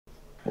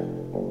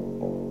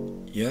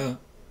Yeah,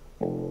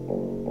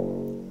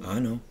 I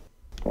know.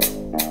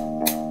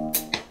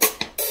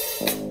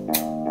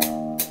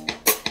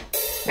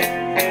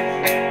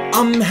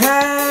 I'm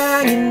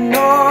hanging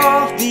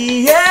off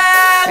the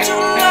edge of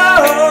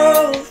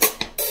love.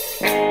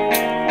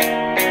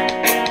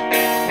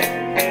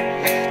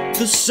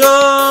 The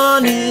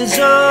sun is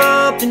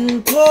up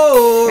and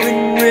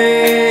pouring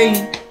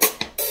rain.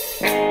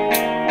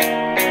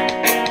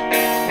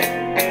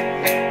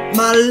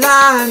 My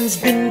line's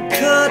been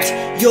cut,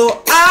 your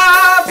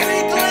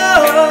ivory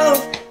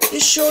glove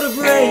is sure to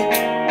break.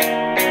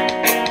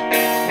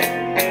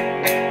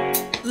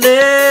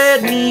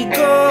 Let me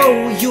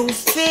go, you'll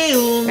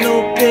feel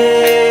no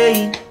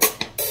pain.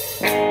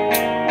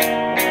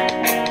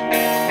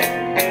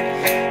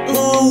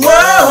 Oh,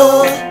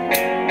 whoa,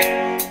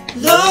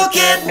 look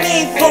at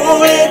me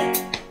for it,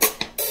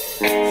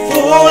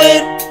 for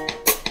it.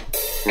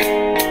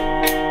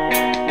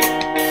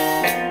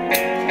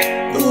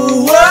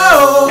 Oh,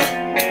 whoa,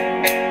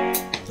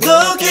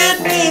 look at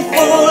me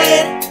for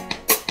it,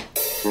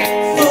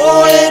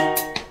 for it.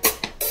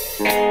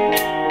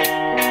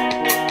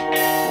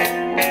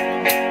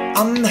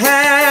 I'm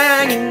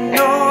hanging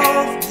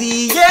off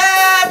the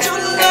edge of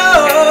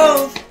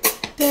love,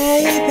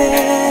 baby.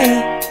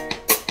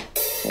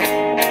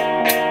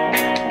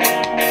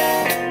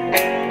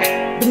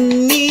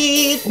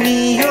 Beneath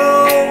me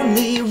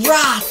only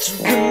rot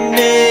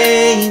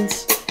remains.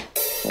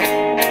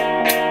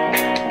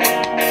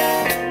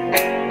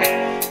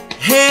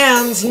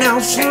 Hands now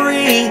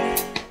free,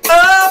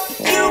 up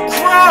you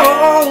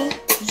crawl.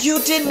 You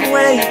didn't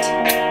wait.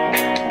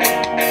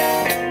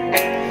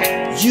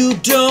 You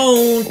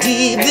don't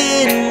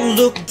even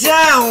look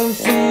down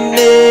from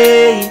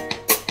me.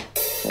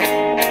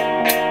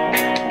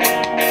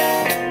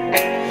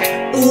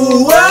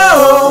 Ooh,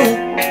 whoa,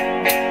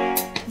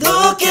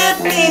 look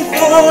at me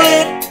for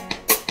it,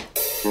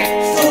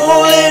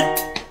 for it.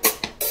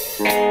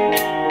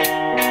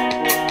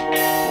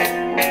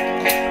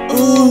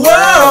 Ooh,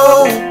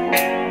 whoa,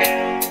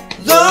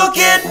 look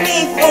at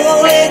me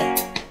for it,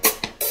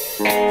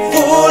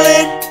 for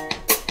it.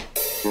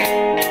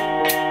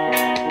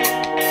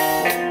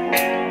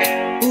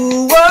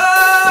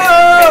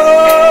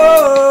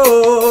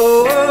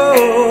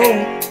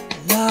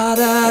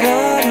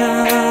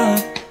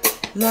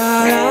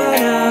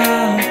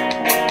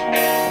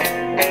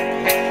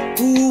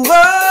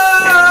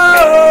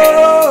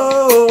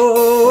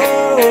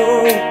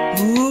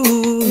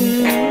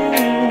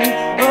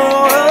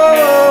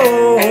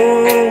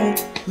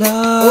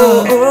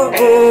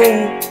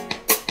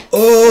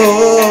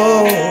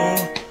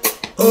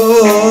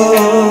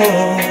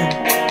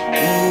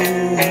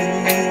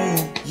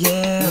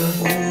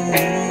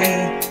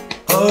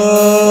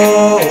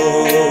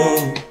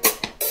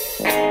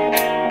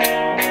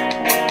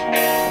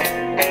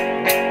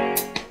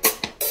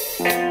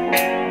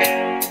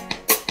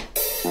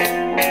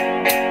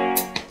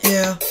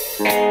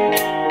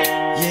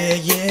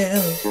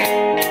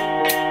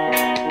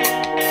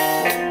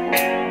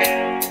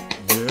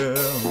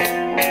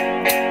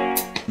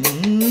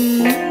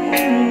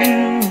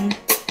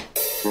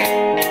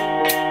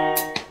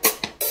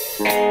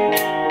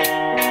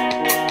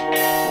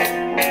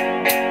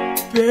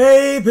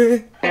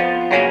 Baby,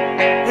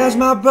 as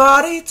my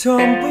body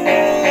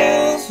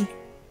tumbles,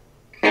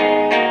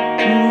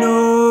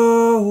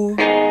 no,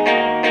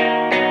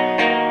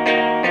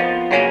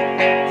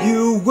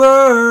 you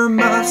were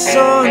my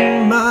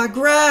sun, my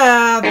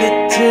gravity.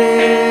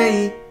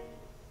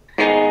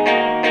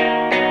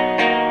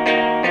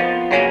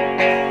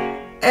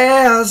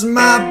 As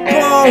my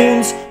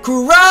bones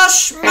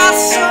crush, my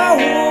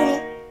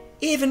soul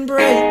even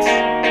breaks.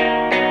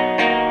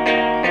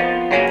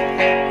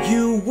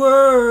 You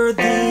were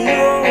the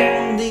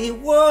only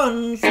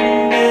one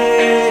for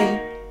me.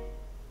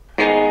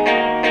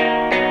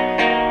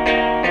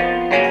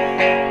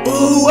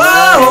 Ooh,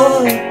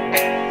 oh,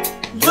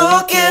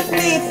 look at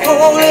me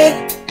for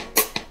it,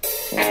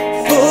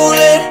 for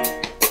it.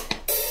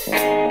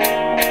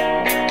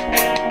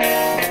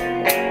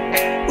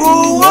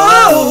 Ooh,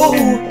 oh,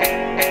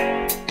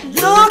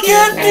 look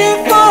at me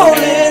for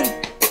it,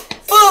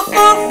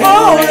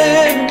 for it.